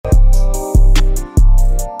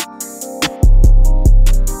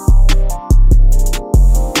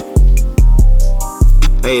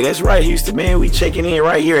Hey, that's right, Houston, man. We checking in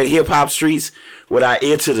right here at Hip Hop Streets with our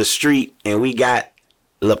ear to the street, and we got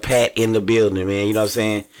LaPat in the building, man. You know what I'm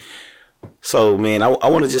saying? So, man, I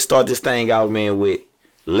want to just start this thing out, man, with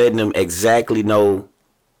letting them exactly know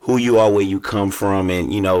who you are, where you come from,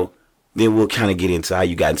 and, you know, then we'll kind of get into how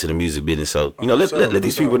you got into the music business. So, you know, let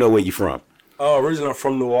these people know where you're from. Originally, I'm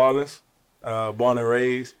from New Orleans, born and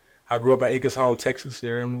raised. I grew up at Acres Home, Texas. You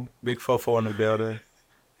hear me? Big 4-4 in the building.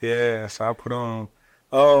 Yeah, so I put on.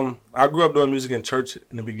 I grew up doing music in church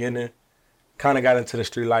in the beginning. Kind of got into the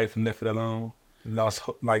street life and left it alone. Lost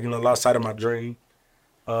sight of my dream.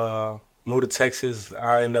 Moved to Texas.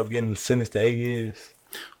 I ended up getting sentenced to 8 years.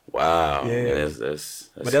 Wow. Yeah.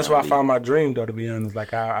 That's where I found my dream, though, to be honest.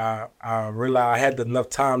 Like, I realized I had enough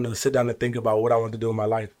time to sit down and think about what I wanted to do in my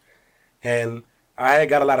life. And I had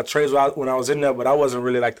got a lot of trades when I was in there, but I wasn't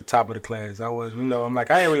really like the top of the class. I was, I'm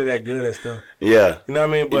like, I ain't really that good at stuff. Yeah. You know what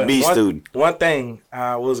I mean? But student. One thing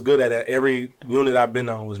I was good at every unit I've been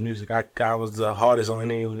on was music. I was the hardest on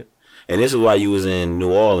any unit. And this is why you was in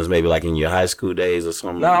New Orleans, maybe like in your high school days or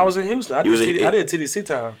something? No, I was in Houston. I did TDC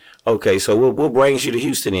time. Okay, so what brings you to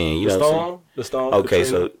Houston then? The Storm. Okay,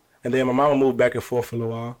 Katrina. And then my mama moved back and forth for a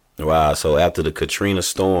little while. Wow, so after the Katrina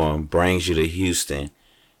storm brings you to Houston,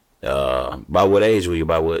 by what age were you?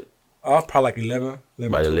 By what? I was probably like 11.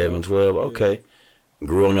 About 11, 12, okay. Yeah.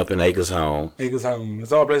 Growing up in Acres Home. Acres Home. It's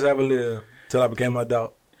the only place I ever lived until I became an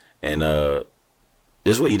adult. And this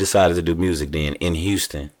is what you decided to do music then in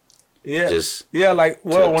Houston. Yeah.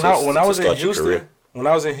 When I was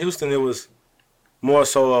in Houston, it was more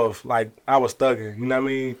so of like I was thugging, you know what I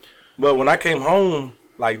mean? But when I came home,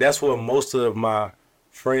 like that's where most of my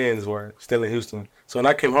friends were, still in Houston. So when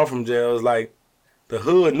I came home from jail, it was like the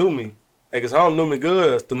hood knew me. Like his home knew me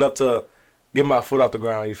good enough to get my foot off the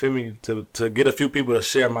ground, you feel me? To get a few people to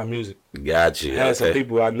share my music. Got you. I had some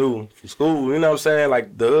people I knew from school, you know what I'm saying?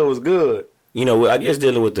 Like the hood was good. You know, I guess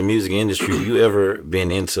dealing with the music industry, you ever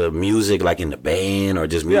been into music like in the band or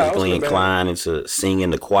just musically inclined into singing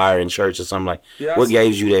the choir in church or something like? Yeah, what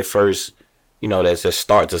gave you that first, that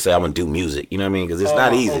start to say I'm gonna do music? You know what I mean? Because it's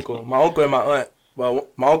not easy. My uncle and my aunt. Well,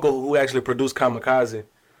 my uncle who actually produced Kamikaze,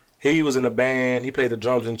 he was in the band. He played the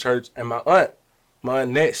drums in church, and my aunt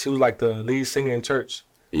Nett, she was like the lead singer in church.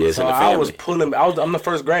 Yes, so in the family. I was pulling. I'm the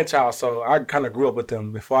first grandchild, so I kind of grew up with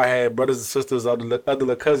them. Before I had brothers and sisters, other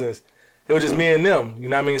little cousins. It was just me and them, you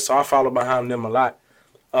know what I mean? So I followed behind them a lot.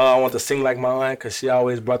 I wanted to sing like my aunt because she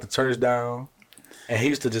always brought the church down. And he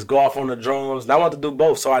used to just go off on the drums. And I wanted to do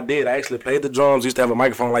both, so I did. I actually played the drums. Used to have a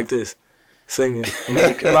microphone like this, singing. When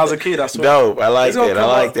I was a kid, I swear. Dope. I like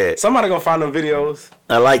that. Somebody gonna find them videos.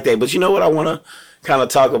 I like that. But you know what I want to kind of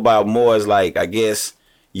talk about more is like, I guess,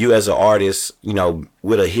 you as an artist,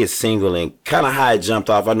 with a hit single and kind of how it jumped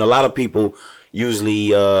off. I know a lot of people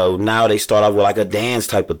usually now they start off with like a dance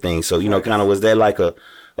type of thing. So, kind of was that like a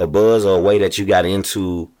buzz or a way that you got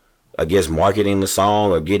into, I guess, marketing the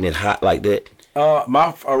song or getting it hot like that?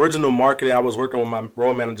 My original marketing, I was working with my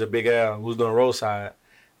road manager, Big Al, who was doing roadside.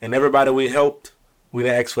 And everybody we helped, we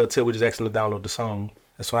didn't ask for a tip. We just asked them to download the song.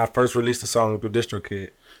 That's when I first released the song through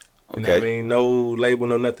DistroKid. You know what I mean? No label,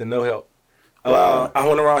 no nothing, no help. Wow. I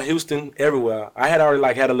went around Houston everywhere. I had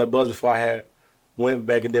already had a little buzz before I went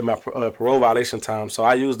back and did my parole violation time. So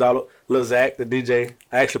I used Lil Zach, the DJ.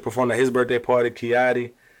 I actually performed at his birthday party,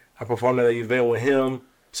 Kiadi. I performed at an event with him.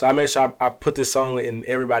 So I made sure I put this song in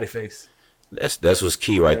everybody's face. That's what's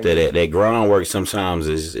key right there. That groundwork sometimes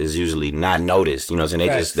is usually not noticed. You know what I'm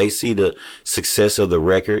saying? They see the success of the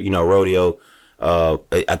record. Rodeo.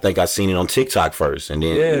 I think I seen it on TikTok first, and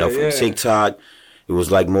then from TikTok, it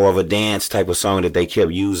was like more of a dance type of song that they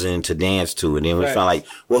kept using to dance to, and then we found like,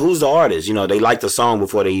 well, who's the artist? They like the song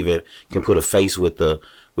before they even can put a face with the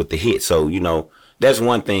hit. So that's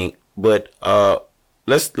one thing. But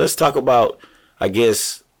let's talk about, I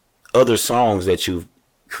guess, other songs that you've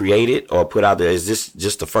created or put out there. Is this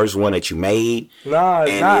just the first one that you made? Nah,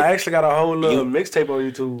 I actually got a whole little mixtape on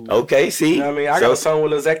YouTube. Okay, see? You know what I mean? I got a song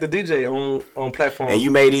with Lil Zach the DJ on platform. And you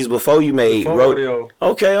made these before you made Rodeo.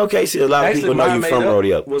 Okay. See, a lot of people know you from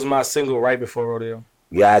Rodeo. Was my single right before Rodeo.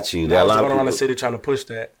 Got you. I was going around the city trying to push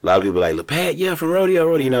that. A lot of people like, LaPat, from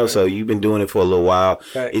Rodeo, so you've been doing it for a little while.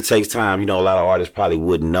 Right. It takes time. A lot of artists probably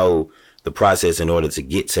wouldn't know the process in order to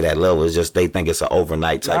get to that level. It's just they think it's an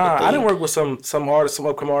overnight type of thing. I didn't work with some artists, some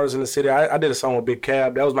upcoming artists in the city. I did a song with Big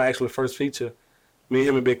Cab. That was my actual first feature. Me,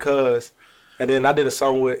 him, and Big Cuz. And then I did a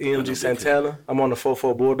song with EMG Santana. I'm on the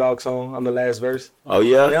 4-4 Bulldog song. I'm the last verse. Oh,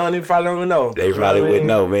 yeah? They probably don't even know. They probably wouldn't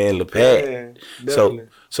know, man. LaPat. Yeah, so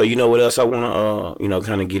what else I want to,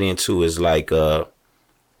 kind of get into is like,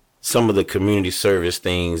 some of the community service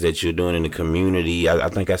things that you're doing in the community. I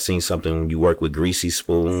think I seen something when you work with Greasy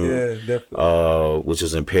Spoon, Yeah, definitely. which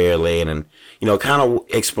is in Pearland, and kind of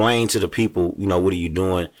explain to the people, what are you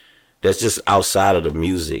doing? That's just outside of the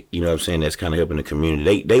music, you know what I'm saying? That's kind of helping the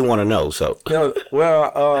community. They want to know. So,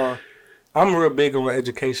 I'm real big on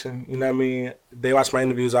education. You know what I mean? They watch my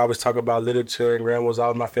interviews. I always talk about literature and grammar was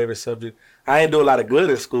always my favorite subject. I ain't do a lot of good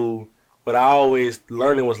in school, but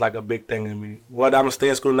learning was like a big thing in me. Whether I'm going to stay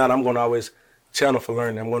in school or not, I'm going to always channel for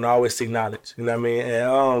learning. I'm going to always seek knowledge. You know what I mean?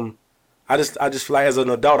 And I just feel like as an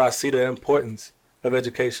adult, I see the importance of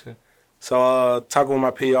education. So talking with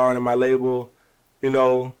my PR and my label,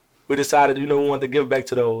 we decided, we wanted to give back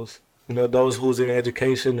to those, those who's in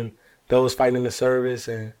education and those fighting in the service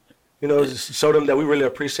and, just show them that we really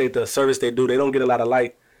appreciate the service they do. They don't get a lot of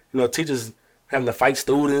light. Teachers having to fight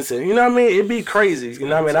students and, you know what I mean? It'd be crazy. You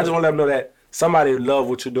know what I mean? I just want to let them know that somebody love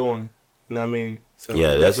what you're doing. You know what I mean? So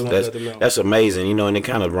yeah, that's amazing. And it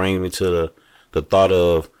kind of brings me to the thought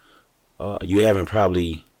of you having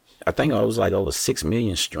probably, I think it was like over 6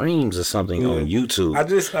 million streams or something on YouTube.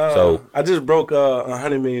 I just broke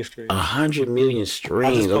 100 million streams. 100 million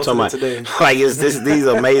streams. I'm talking about today. Like these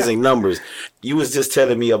amazing numbers. You was just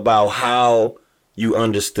telling me about how you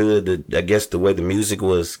understood the way the music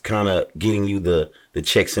was kind of getting you the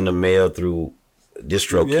checks in the mail through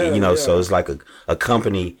DistroKid. So it's like a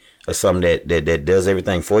company or something that does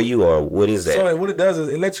everything for you, or what is that? So what it does is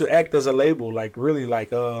it lets you act as a label, like really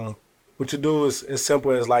like what you do is as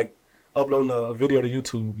simple as like uploading a video to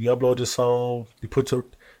YouTube. You upload your song, you put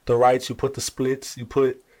the rights, you put the splits, you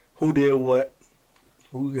put who did what.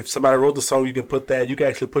 If somebody wrote the song, you can put that. You can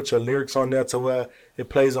actually put your lyrics on there to where it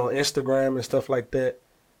plays on Instagram and stuff like that.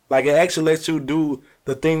 Like it actually lets you do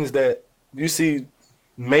the things that you see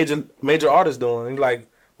major artists doing. And you're like,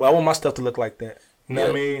 well, I want my stuff to look like that. You know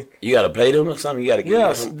what I mean? You got to pay them or something? You got to give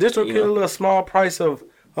them? DistroKid a little small price of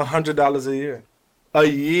 $100 a year. A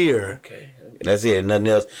year. Okay. That's it. Nothing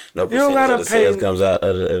else. No percentage of the sales comes out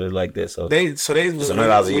of like that. So it's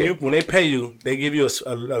 $100 a year. When they pay you, they give you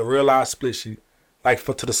a realized split sheet, like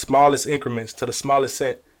to the smallest increments, to the smallest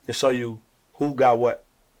cent, and show you who got what.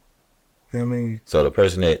 You know what I mean? So the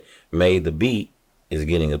person that made the beat is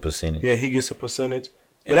getting a percentage. Yeah, he gets a percentage.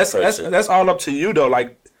 But that's all up to you though.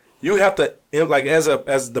 Like you have to, like as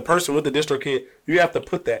the person with the DistroKid, you have to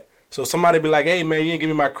put that. So somebody be like, "Hey man, you ain't give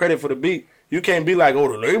me my credit for the beat." You can't be like,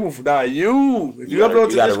 "Oh, the label for that." If you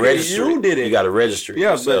upload to DistroKid, you did it. You got to register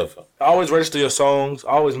yourself. But always register your songs.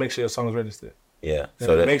 Always make sure your song's registered. Yeah.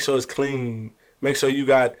 So make sure it's clean. Make sure you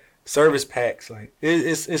got service packs. Like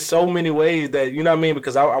it's so many ways that you know what I mean.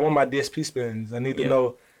 Because I want my DSP spins. I need to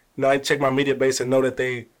know. I check my media base and know that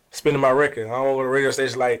they spinning my record. I don't go to the radio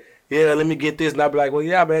station like, yeah, let me get this, and I be like, well,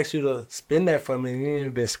 yeah, I've asked you to spin that for me. You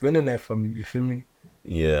ain't been spinning that for me. You feel me?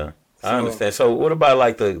 Yeah. I understand. So what about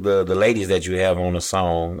like the ladies that you have on the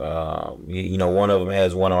song? One of them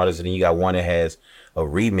has one artist, and then you got one that has a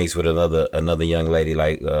remix with another young lady.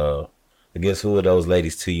 Like, I guess who are those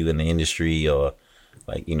ladies to you in the industry, or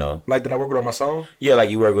like Like did I work with on my song? Yeah, like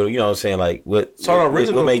you work with. You know what I'm saying? Like what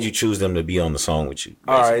made you choose them to be on the song with you?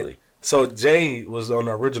 Basically? All right. So Jay was on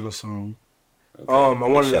the original song. Okay. I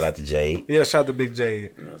wanted shout out to Jay. Yeah, shout out to Big Jay.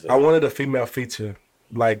 I wanted a female feature,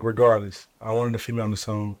 like regardless. I wanted a female on the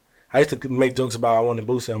song. I used to make jokes about I wanted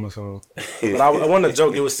Boosie on my song. But I wanted to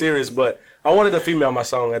joke, it was serious, but I wanted a female on my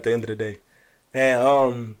song at the end of the day.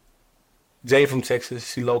 And Jay from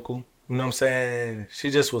Texas, she local. You know what I'm saying? She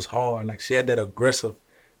just was hard. Like she had that aggressive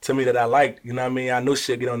to me that I liked. You know what I mean? I knew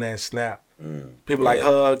she'd get on there and snap. People like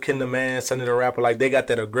her, Ken the Man, Sonny the Rapper, like they got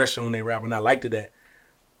that aggression when they rap, and I liked that.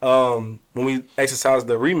 When we exercised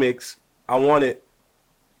the remix, I wanted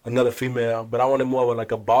another female, but I wanted more of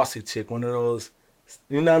like a bossy chick, one of those.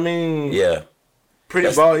 You know what I mean? Yeah.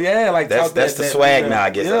 Pretty ball, yeah. Like that's the swag now, I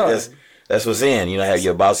guess. Yeah. That's what's in. Have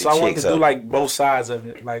your bossy chick. So I wanted to do like both sides of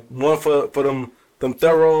it, like one for them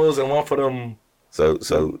thoroughs and one for them.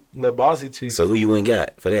 So the bossy chick. So who you went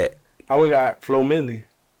got for that? I went got Flo Milli.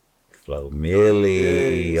 Flo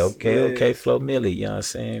Milli. Yes, okay, Flo Milli. You know what I'm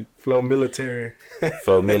saying? Flo Military.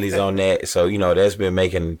 Flo Milli's on that. So, that's been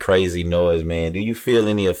making crazy noise, man. Do you feel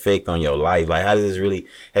any effect on your life? Like, how does this really,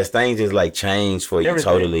 has things just like changed for you?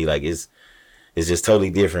 Everything. Totally? Like, it's just totally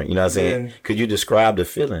different. You know what I'm saying? Yeah. Could you describe the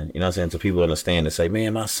feeling, you know what I'm saying, to people understand and say,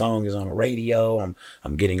 man, my song is on the radio.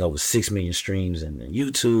 I'm getting over 6 million streams in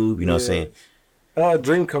YouTube. You know what I'm saying?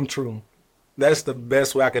 Dream come true. That's the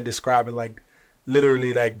best way I could describe it. Like,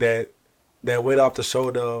 literally like that weight off the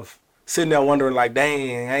shoulder of sitting there wondering like,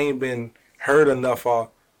 dang, I ain't been heard enough, or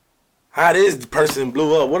how this person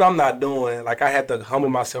blew up, what I'm not doing. Like I had to humble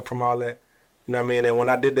myself from all that You know what I mean? And when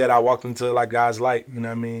I did that, I walked into like God's light. You know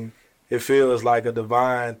what I mean? It feels like a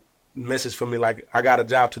divine message for me. Like I got a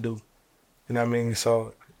job to do. You know what I mean?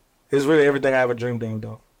 So it's really everything I ever dreamed of,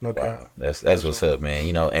 though. No doubt. Wow. That's what's up, man.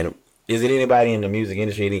 You know, and is it anybody in the music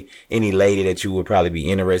industry, any lady that you would probably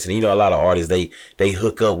be interested in? You know, a lot of artists, they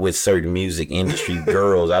hook up with certain music industry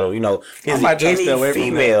girls. I don't, you know, is there any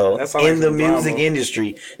female in the music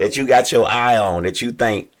industry that you got your eye on that you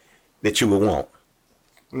think that you would want?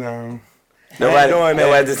 No. Nobody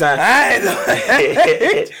at the time.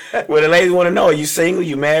 Well, the ladies want to know: are you single?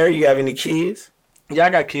 You married? You have any kids? Yeah, I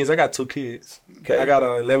got kids. I got 2 kids. Okay. I got a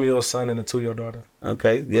 11-year-old son and a 2-year-old daughter.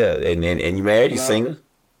 Okay, yeah, and you married? You single?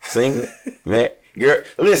 Single? Man, girl,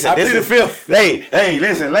 listen. I plead the fifth. Hey,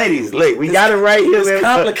 listen, ladies, look, we got it right here. It's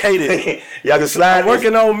complicated. Y'all can slide. I'm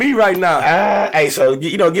working on me right now. Hey, so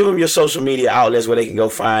you know, give them your social media outlets where they can go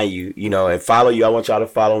find you. You know, and follow you. I want y'all to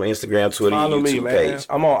follow on Instagram, Twitter, follow YouTube me, man. page.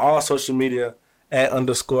 I'm on all social media at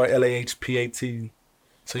 _LAHPAT.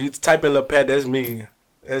 So you type in Lil Pat, that's me.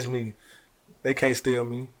 That's me. They can't steal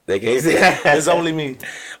me. They can't steal. It's only me.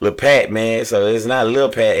 Lil Pat, man. So it's not Lil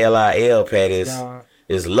Pat, Lil Pat.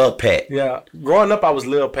 It's Lil Pat. Yeah. Growing up, I was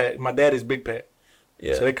Lil Pat. My dad is Big Pat.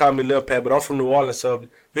 Yeah. So they call me Lil Pat, but I'm from New Orleans, so if you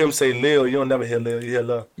hear them say Lil, you don't never hear Lil. You hear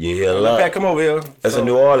Lil. You hear Lil. Pat, come over here. That's a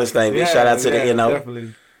New Orleans thing. Big shout out to the NO.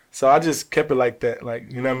 Definitely. So I just kept it like that.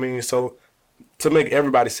 Like, you know what I mean? So to make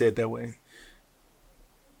everybody say it that way.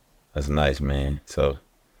 That's nice, man. So,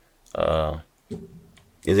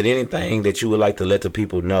 is it anything that you would like to let the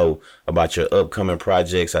people know about your upcoming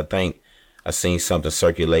projects? I think I seen something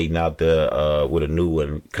circulating out there with a new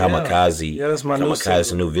one, Kamikaze. Yeah, that's my new Kamikaze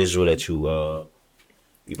is a new visual that you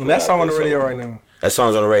and that song on the radio right now. That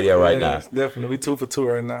song's on the radio right now. Definitely. We 2 for 2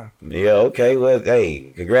 right now. Yeah, okay. Well,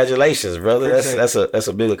 hey, congratulations, brother. That's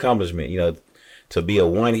a big accomplishment, you know, to be a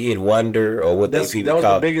one-hit wonder or what these people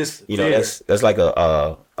call. The biggest, you know, that's like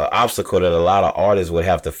a obstacle that a lot of artists would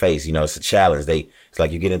have to face. You know, it's a challenge. It's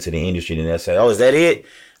like you get into the industry and they say, "Oh, is that it?"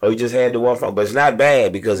 Or you just had to one from, but it's not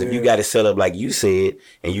bad because if you got it set up like you said,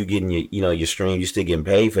 and you getting your stream, you still getting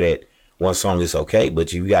paid for that one song. It's okay,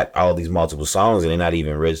 but you got all these multiple songs and they're not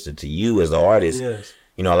even registered to you as the artist. Yes.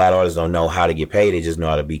 You know, a lot of artists don't know how to get paid; they just know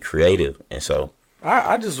how to be creative. And so,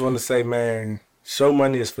 I just want to say, man, show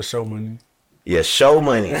money is for show money. Yeah, show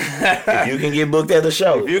money. If you can get booked at the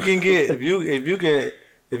show, if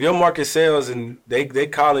your market sells and they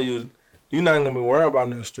calling you, you're not gonna be worried about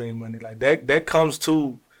no stream money like that. That comes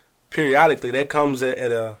to periodically. That comes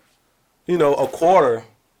at a quarter.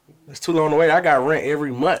 It's too long to wait. I got rent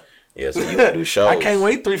every month. Yeah, so you can do shows. I can't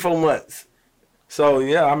wait 3-4 months. So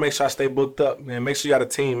yeah, I make sure I stay booked up, man. Make sure you got a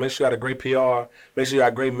team. Make sure you got a great PR. Make sure you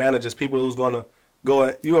got great managers. People who's gonna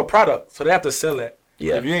go. You're a product, so they have to sell that.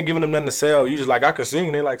 Yeah. If you ain't giving them nothing to sell, you just like, I can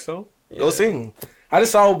sing. They're like, so go sing. I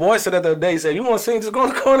just saw a boy said that the other day. He said, you want to sing? Just go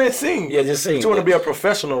in there and sing. Yeah, just sing. But you want to be a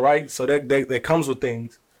professional, right? So that comes with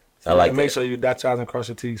things. So I like make sure you dot your I's and cross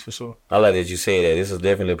your T's for sure. I like that you say that. This is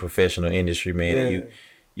definitely a professional industry, man. Yeah.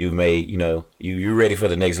 You made, you're ready for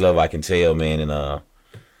the next level, I can tell, man. And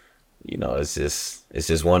it's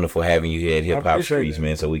just wonderful having you here at Hip Hop Streets,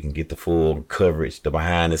 man, so we can get the full coverage, the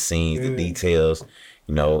behind the scenes, the details,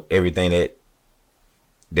 everything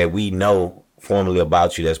that we know formally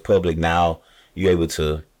about you that's public now. You're able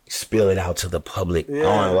to spill it out to the public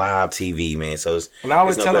on live TV, man. So and I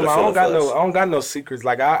always tell them I don't got no secrets.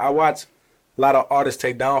 Like I watch a lot of artists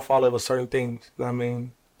take downfall over certain things. I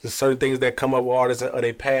mean, there's certain things that come up with artists or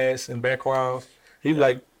they past and backgrounds. You be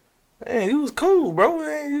like, man, you was cool, bro.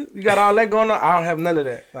 Man, you got all that going on. I don't have none of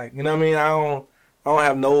that. Like, you know what I mean? I don't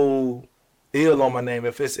have no ill on my name.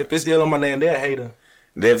 If it's ill on my name, they're a hater.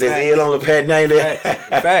 If there's ill on the pet name, there.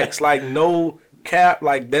 Facts. Like no cap.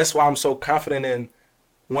 Like that's why I'm so confident in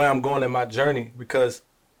where I'm going in my journey, because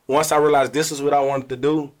once I realized this is what I wanted to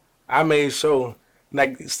do, I made sure.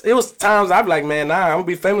 Like it was times I'd be like, man, nah, I'm gonna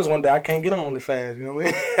be famous one day. I can't get on OnlyFans. You know what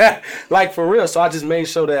I mean? Like for real. So I just made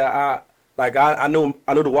sure that I knew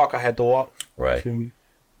the walk I had to walk. Right.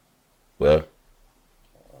 Well,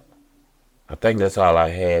 I think that's all I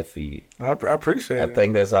had for you. I appreciate it. I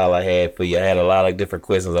think that's all I had for you. I had a lot of different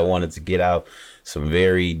questions I wanted to get out, some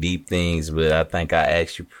very deep things, but I think I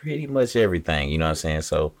asked you pretty much everything. You know what I'm saying?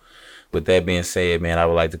 So with that being said, man, I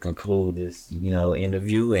would like to conclude this,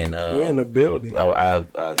 interview. And we're in the building. I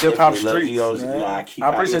Hip Hop Streets. I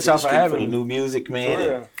appreciate y'all for having me. New music,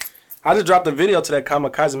 man. I just dropped a video to that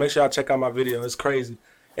Kamikaze. Make sure y'all check out my video. It's crazy.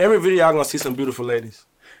 Every video y'all gonna see some beautiful ladies.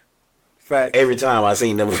 Fact. Every time I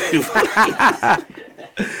seen them beautiful ladies.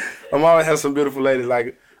 I'm always have some beautiful ladies.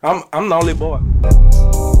 Like I'm the only boy.